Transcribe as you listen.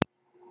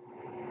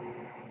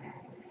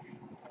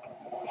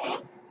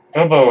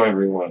Hello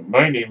everyone,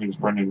 my name is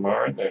Brendan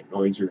Marr, and that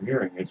noise you're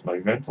hearing is my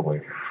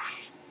ventilator.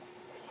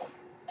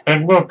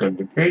 And welcome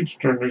to Page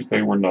Turners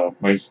They Were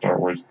Not, my Star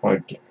Wars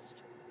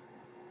podcast.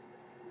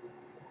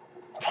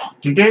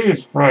 Today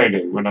is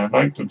Friday when I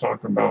like to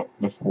talk about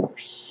the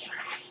Force.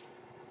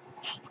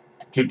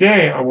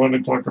 Today I want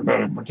to talk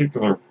about a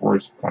particular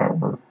Force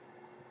power,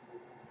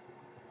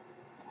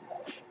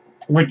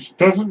 which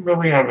doesn't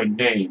really have a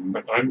name,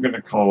 but I'm going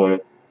to call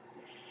it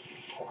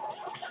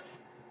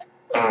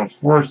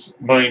Force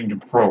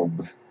Mind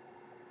Probe.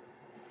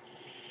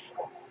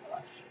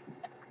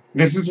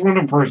 This is when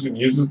a person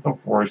uses the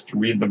Force to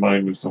read the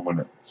mind of someone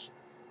else.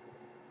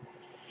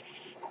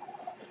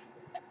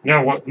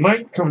 Now, what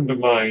might come to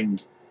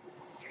mind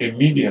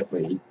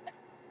immediately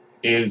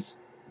is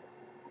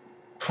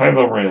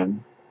Kylo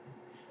Ren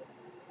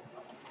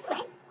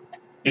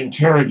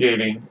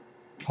interrogating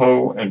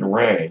Poe and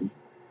Rey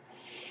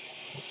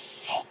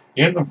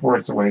in The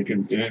Force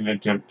Awakens in an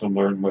attempt to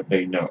learn what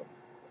they know.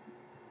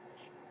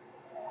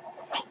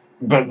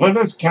 But let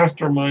us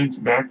cast our minds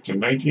back to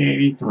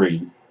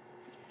 1983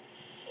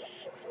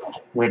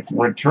 with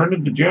Return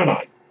of the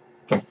Jedi,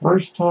 the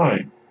first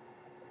time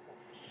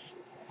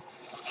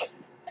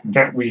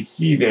that we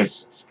see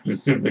this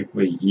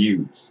specifically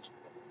used.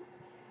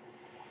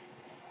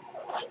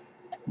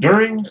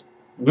 During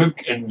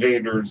Luke and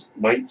Vader's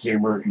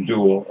lightsaber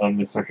duel on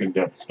the second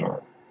Death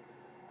Star,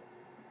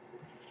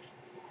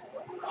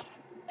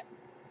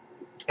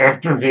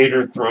 after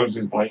Vader throws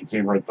his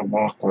lightsaber at the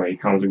walkway,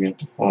 causing it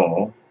to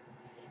fall,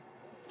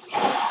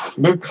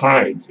 Luke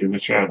hides in the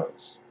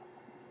shadows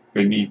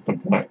beneath the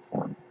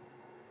platform.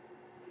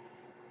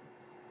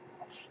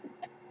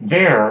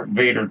 There,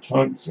 Vader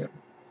taunts him.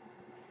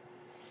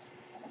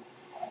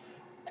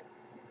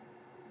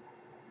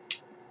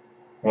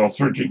 While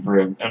searching for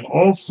him, and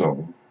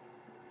also,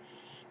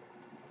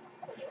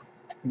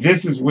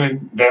 this is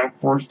when that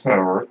Force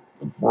power,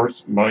 the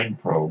Force Mind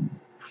Probe,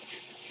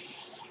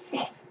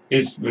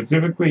 is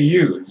specifically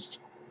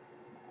used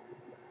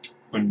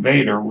when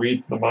Vader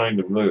reads the mind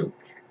of Luke.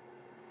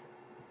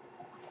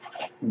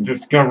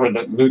 Discover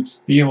that Luke's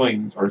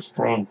feelings are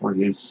strong for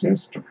his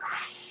sister.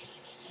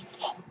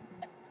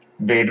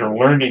 Vader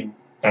learning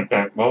at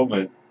that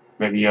moment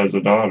that he has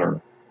a daughter,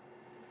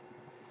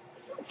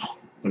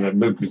 and that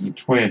Luke is a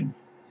twin.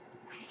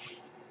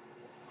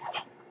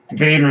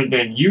 Vader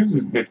then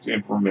uses this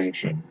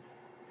information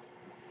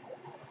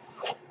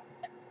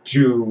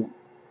to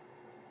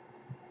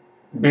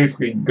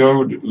basically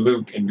goad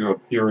Luke into a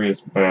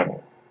furious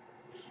battle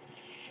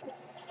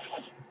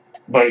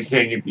by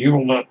saying, if you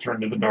will not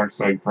turn to the dark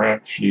side,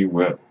 perhaps she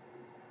will.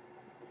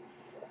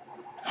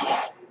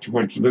 To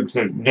which Luke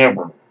says,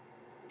 never,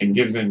 and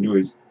gives into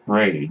his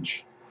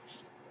rage,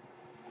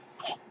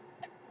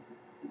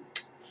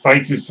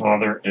 fights his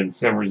father, and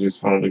severs his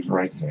father's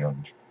right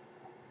hand,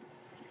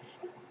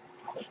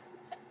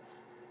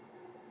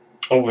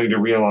 only to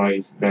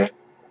realize that,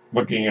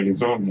 looking at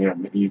his own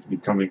hand, that he's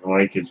becoming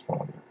like his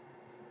father.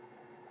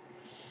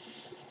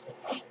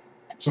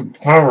 It's a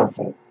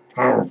powerful,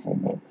 powerful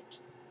moment.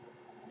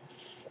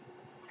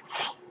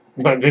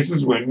 But this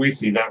is when we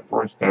see that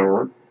Force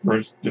power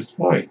first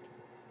displayed.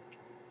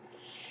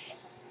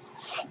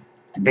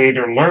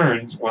 Vader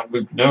learns what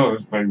Luke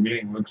knows by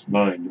reading Luke's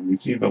mind, and we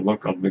see the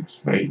look on Luke's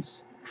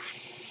face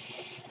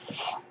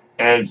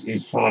as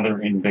his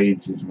father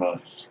invades his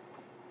mind.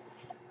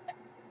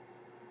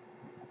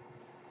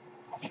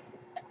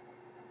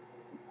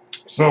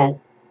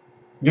 So,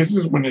 this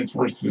is when it's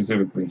first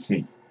specifically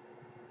seen.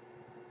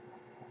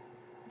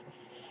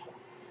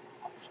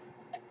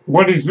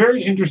 What is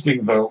very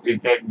interesting, though,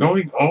 is that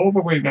going all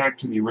the way back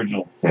to the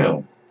original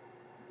film,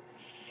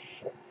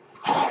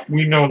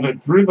 we know that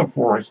through the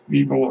Force,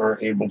 people are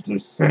able to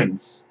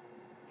sense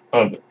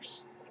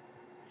others.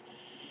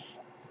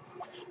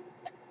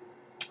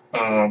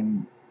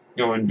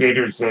 When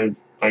Vader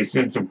says, I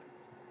sense a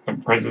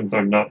presence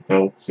I've not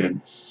felt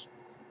since,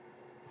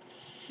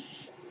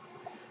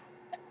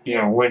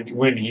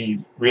 when he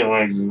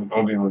realizes that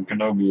Obi-Wan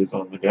Kenobi is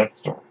on the Death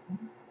Star.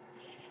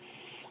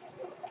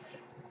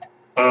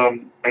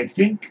 I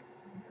think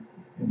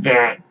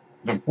that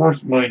the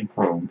Force Mind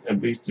Probe, at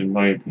least in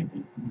my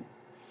opinion,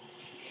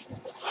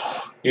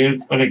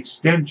 is an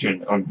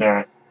extension of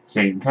that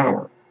same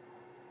power.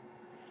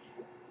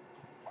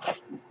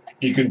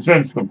 You can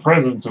sense the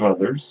presence of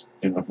others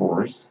in the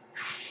Force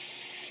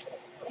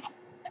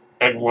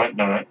and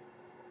whatnot.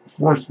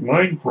 Force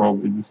Mind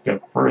Probe is a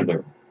step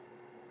further.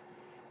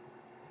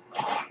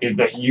 Is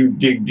that you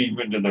dig deep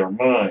into their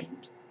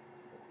mind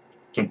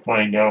to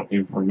find out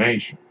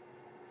information.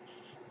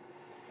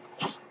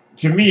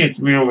 To me, it's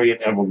merely an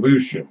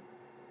evolution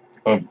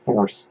of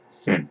Force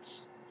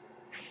sense.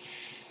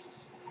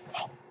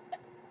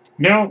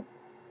 Now,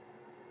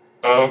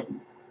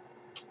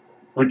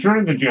 Return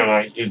of the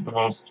Jedi is the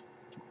most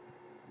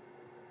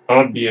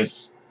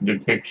obvious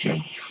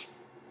depiction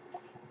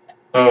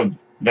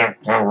of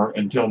that power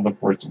until The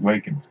Force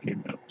Awakens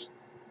came out.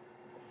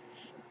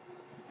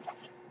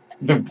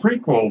 The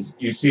prequels,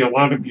 you see a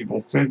lot of people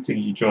sensing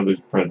each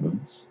other's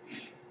presence.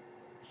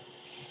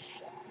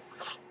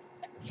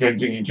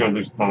 sensing each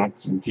other's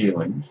thoughts and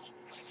feelings.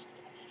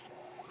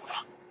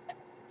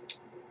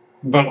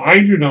 But I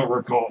do not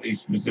recall a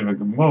specific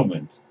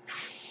moment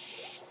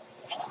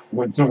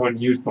when someone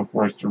used the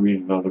Force to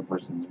read another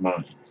person's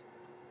mind.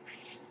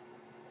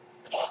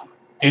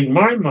 In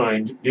my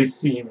mind, this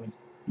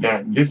seems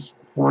that this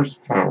Force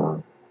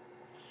power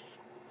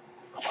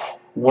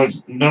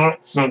was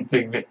not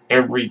something that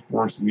every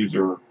Force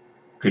user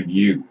could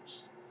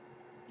use.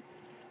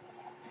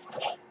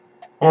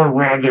 Or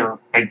rather,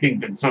 I think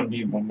that some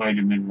people might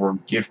have been more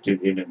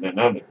gifted in it than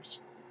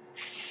others.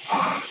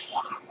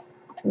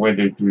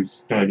 Whether through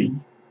study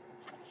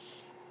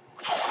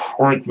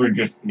or through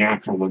just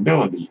natural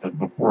ability, as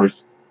the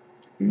Force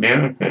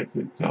manifests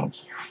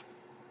itself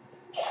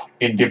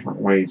in different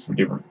ways for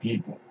different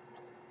people.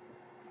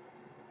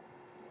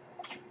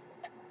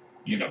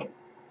 You know,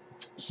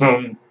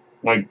 some,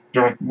 like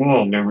Darth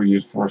Maul, never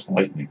used Force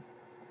lightning.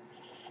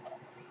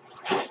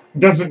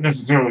 Doesn't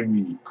necessarily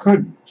mean he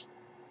couldn't,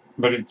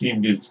 but it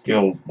seemed his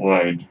skills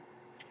lied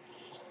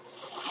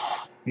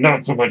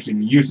not so much in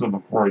the use of the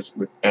Force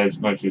as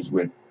much as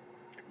with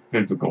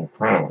physical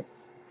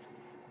prowess.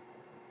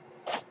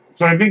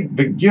 So I think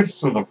the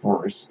gifts of the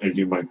Force, as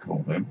you might call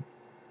them,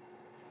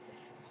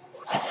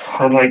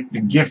 are like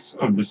the gifts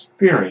of the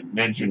Spirit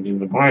mentioned in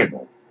the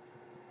Bible.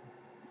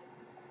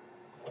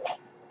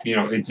 You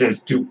know, it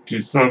says to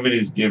some it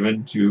is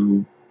given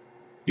to,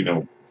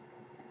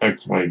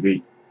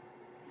 XYZ.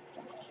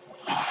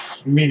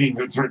 Meaning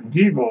that certain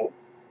people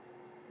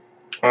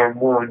are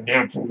more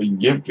naturally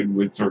gifted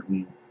with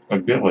certain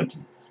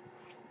abilities.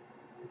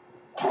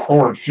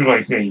 Or should I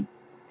say,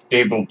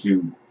 able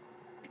to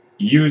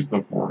use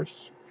the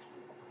Force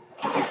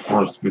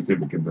for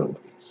specific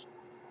abilities.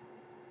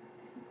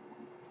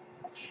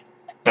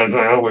 As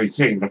I always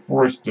say, the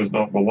Force does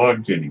not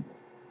belong to anyone.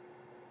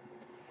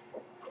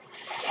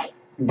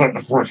 But the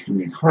Force can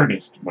be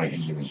harnessed by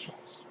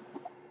individuals.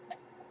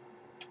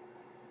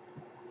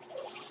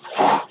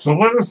 So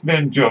let us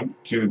then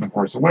jump to The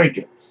Force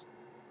Awakens.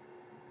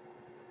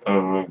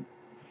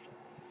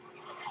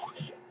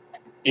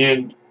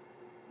 In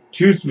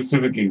two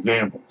specific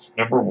examples.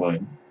 Number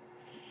one,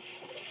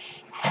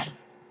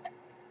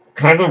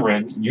 Kylo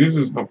Ren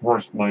uses the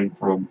Force Mind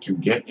Probe to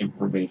get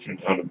information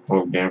out of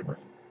Poe Dameron.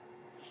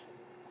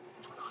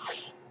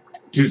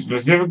 To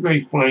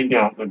specifically find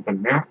out that the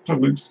map to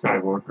Luke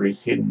Skywalker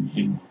is hidden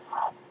in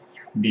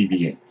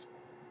BB-8.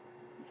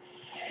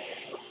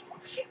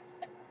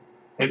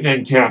 And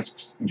then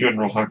tasks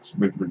General Hux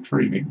with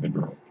retrieving the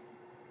droid.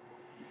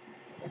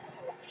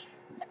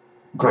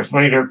 Of course,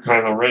 later,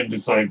 Kylo Ren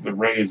decides that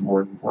Rey is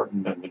more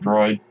important than the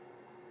droid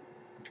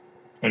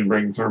and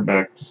brings her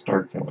back to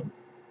Starkiller.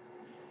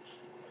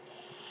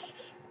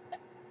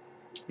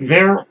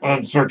 There,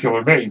 on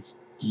Circular Base,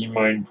 he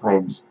mind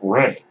probes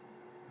Rey.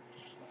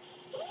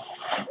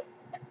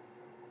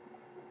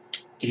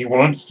 He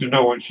wants to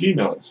know what she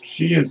knows.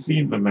 She has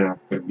seen the map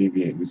that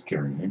BB-8 was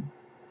carrying.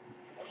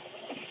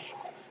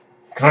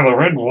 Kylo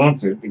Ren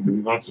wants it because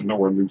he wants to know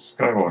where Luke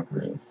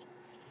Skywalker is.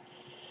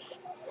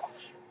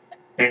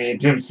 And he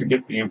attempts to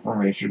get the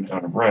information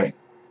out of Rey.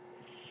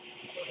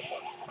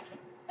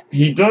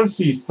 He does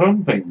see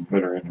some things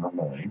that are in her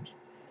mind.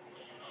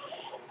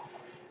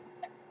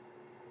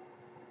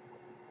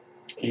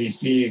 He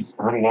sees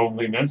her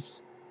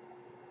loneliness.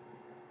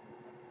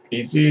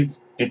 It's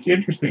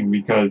interesting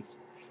because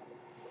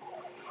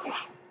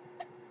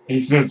he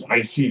says,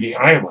 I see the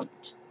island.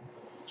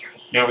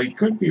 Now, he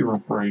could be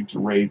referring to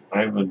Rey's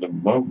island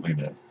of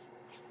loneliness.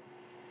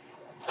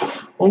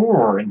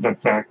 Or the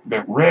fact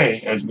that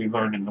Rey, as we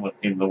learned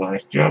in The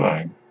Last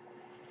Jedi,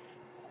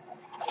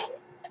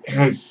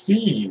 has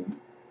seen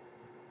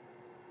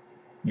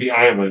the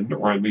island,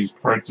 or at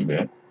least parts of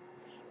it,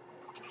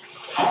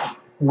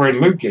 where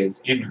Luke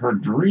is in her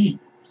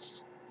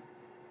dreams.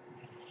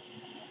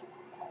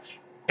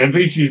 At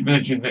least she's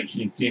mentioned that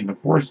she's seen the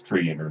Force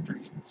tree in her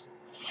dreams.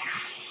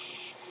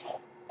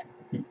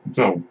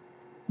 So,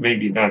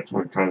 maybe that's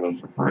what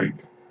Kylo's referring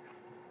to.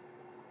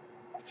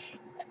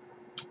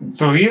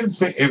 So he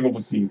is able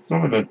to see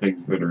some of the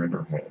things that are in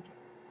her head.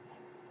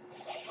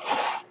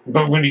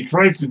 But when he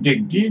tries to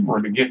dig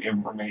deeper to get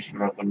information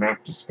about the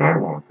map to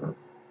Skywalker,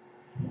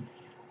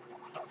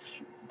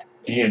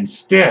 he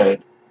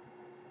instead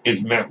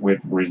is met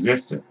with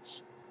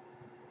resistance.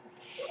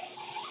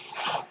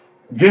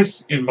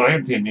 This, in my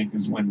opinion,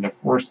 is when the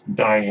Force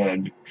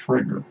dyad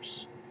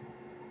triggers.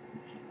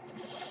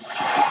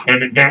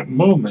 And at that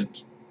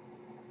moment,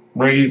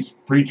 Rey's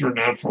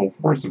preternatural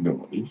Force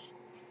abilities,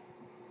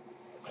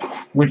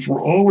 which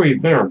were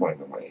always there, by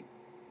the way,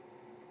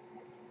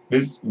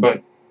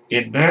 but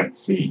in that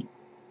scene,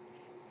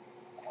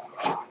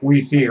 we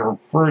see her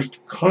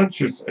first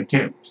conscious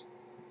attempt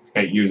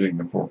at using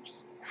the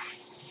Force.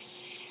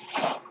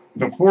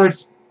 The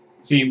Force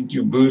seemed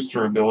to boost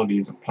her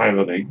abilities of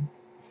piloting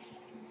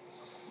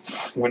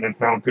when a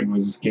Falcon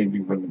was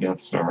escaping from the Death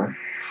Star.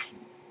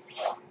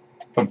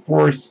 The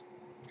Force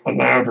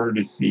allowed her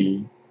to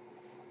see,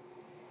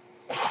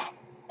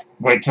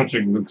 by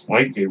touching Luke's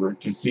lightsaber,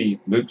 to see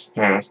Luke's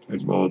past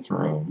as well as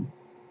her own.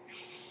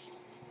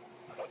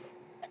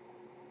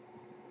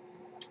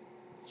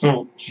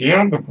 So she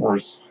had the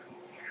Force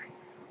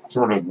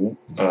sort of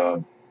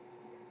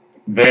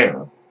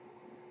there,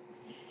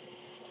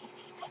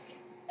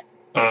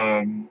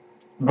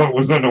 but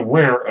was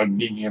unaware of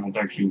being able to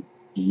actually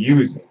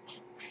use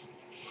it.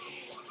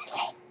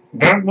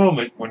 That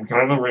moment when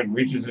Kylo Ren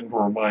reaches into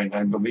her mind,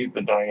 I believe the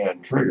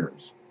dyad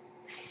triggers.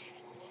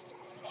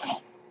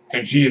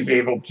 And she is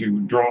able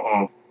to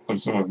draw off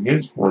of some of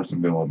his Force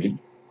ability.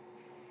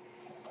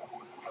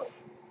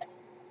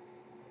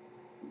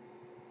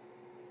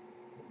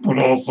 But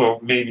also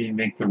maybe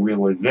make the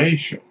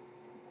realization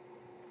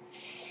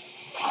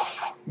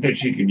that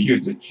she can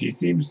use it. She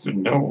seems to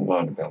know a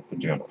lot about the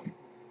Jedi.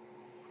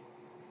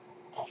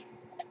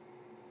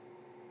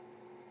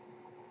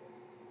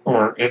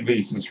 Or at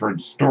least has heard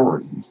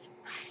stories.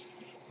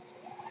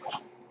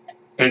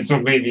 And so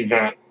maybe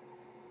that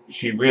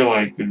she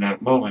realized in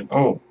that moment,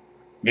 oh,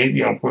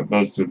 maybe I'll put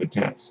those to the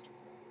test.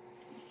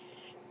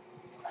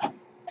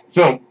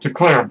 So, to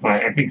clarify,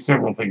 I think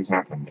several things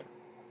happened there.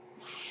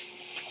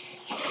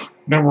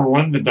 Number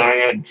one, the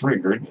dyad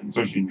triggered, and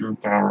so she drew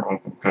power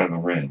off of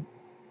Kylo Ren.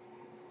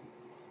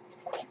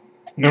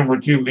 Number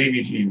two,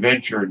 maybe she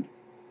ventured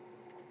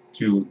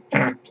to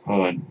act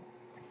on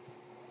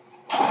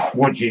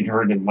what she'd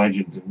heard in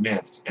legends and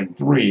myths. And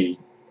three,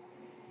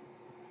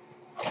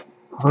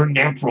 her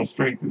natural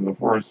strength in the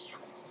Force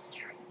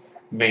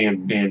may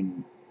have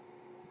been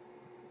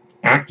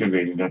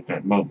activated at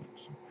that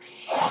moment.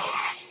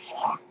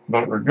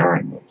 But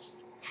regardless,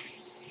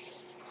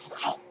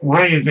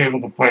 Rey is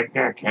able to fight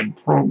back and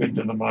probe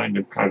into the mind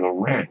of Kylo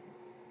Ren.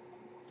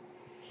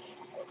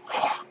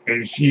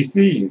 And she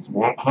sees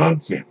what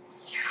haunts him.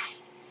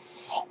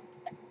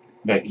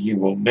 That he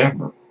will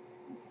never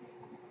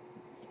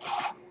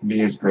be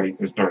as great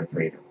as Darth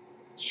Vader.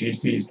 She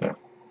sees that.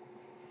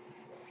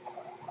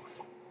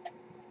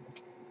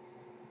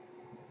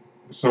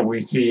 So we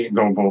see it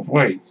go both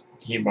ways.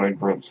 He mind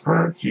probes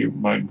her, she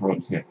mind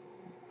probes him.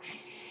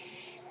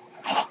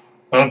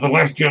 The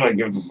Last Jedi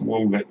gives us a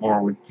little bit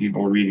more with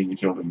people reading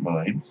each other's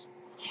minds.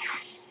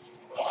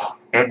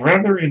 And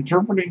rather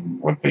interpreting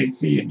what they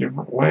see in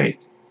different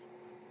ways.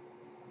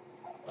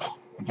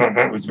 I thought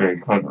that was very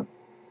clever.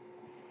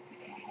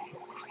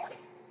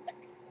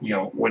 You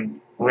know,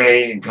 when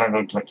Rey and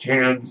Kylo touch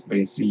hands,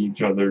 they see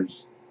each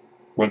other's,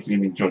 what's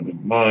in each other's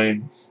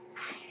minds.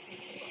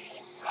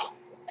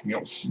 You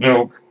know,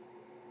 Snoke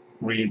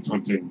reads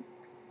what's in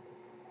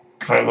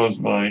Kylo's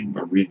mind,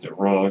 but reads it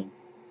wrong.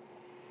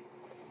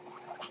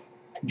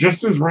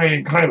 Just as Rey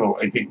and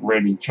Kylo, I think,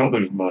 read each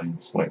other's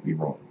minds slightly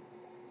wrong.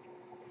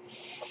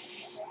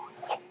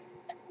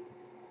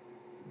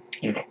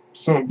 You know,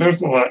 so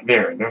there's a lot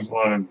there. There's a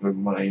lot of the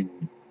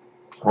mind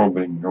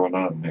probing going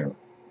on there.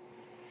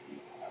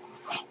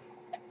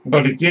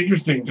 But it's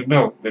interesting to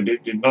note that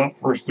it did not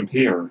first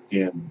appear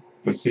in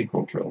the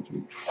sequel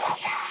trilogy,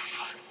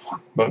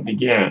 but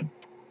began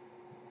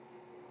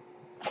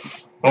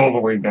all the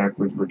way back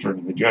with Return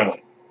of the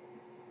Jedi.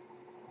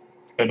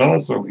 And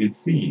also is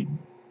seen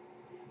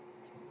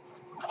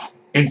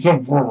in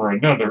some form or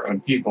another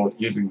of people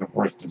using the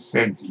Force to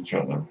sense each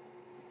other.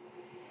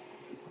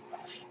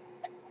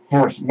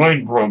 Force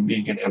mind probe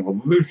being an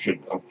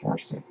evolution of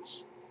Force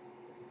sense.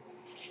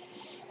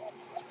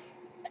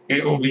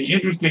 It will be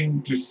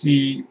interesting to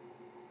see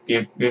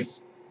if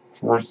this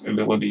Force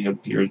ability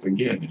appears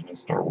again in a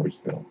Star Wars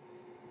film.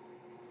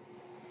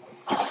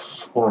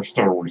 Or a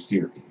Star Wars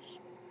series.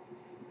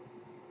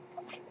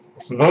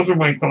 So those are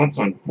my thoughts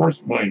on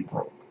Force Mind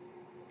Probe.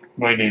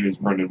 My name is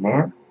Brendan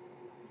Marr.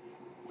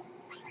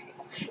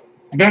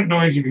 That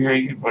noise you're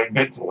hearing is my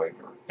ventilator,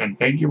 and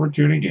thank you for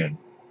tuning in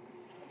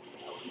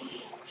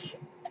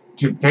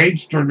to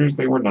Page Turners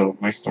They Were Not,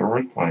 my Star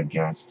Wars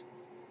podcast.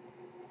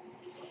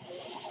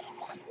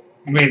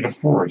 May the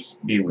Force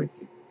be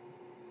with you.